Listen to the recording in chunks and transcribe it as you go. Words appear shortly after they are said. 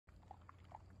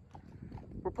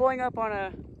We're pulling up on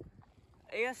a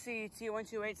ASC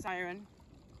T-128 Siren.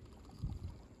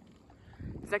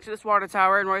 It's next to this water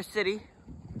tower in Royse City.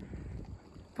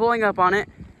 Pulling up on it.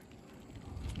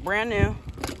 Brand new.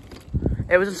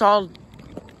 It was installed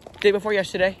the day before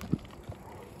yesterday.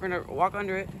 We're gonna walk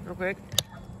under it real quick.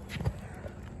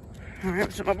 All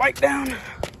right, set my bike down.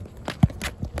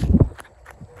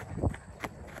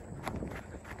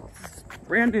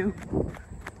 Brand new.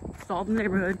 Installed in the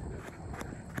neighborhood.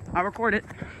 I'll record it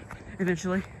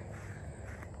eventually.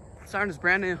 Siren is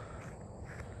brand new.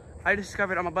 I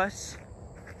discovered it on my bus.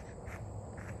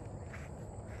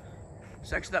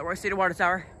 It's next to that Royse City water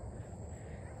tower.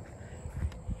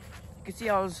 You can see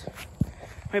how it's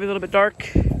maybe a little bit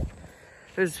dark.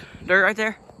 There's dirt right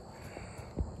there.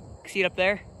 You can see it up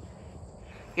there.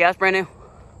 Yeah, it's brand new.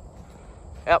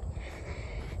 Yep.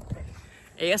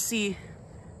 ASC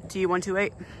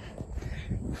T-128.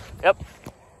 Yep.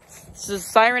 This is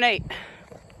Siren 8.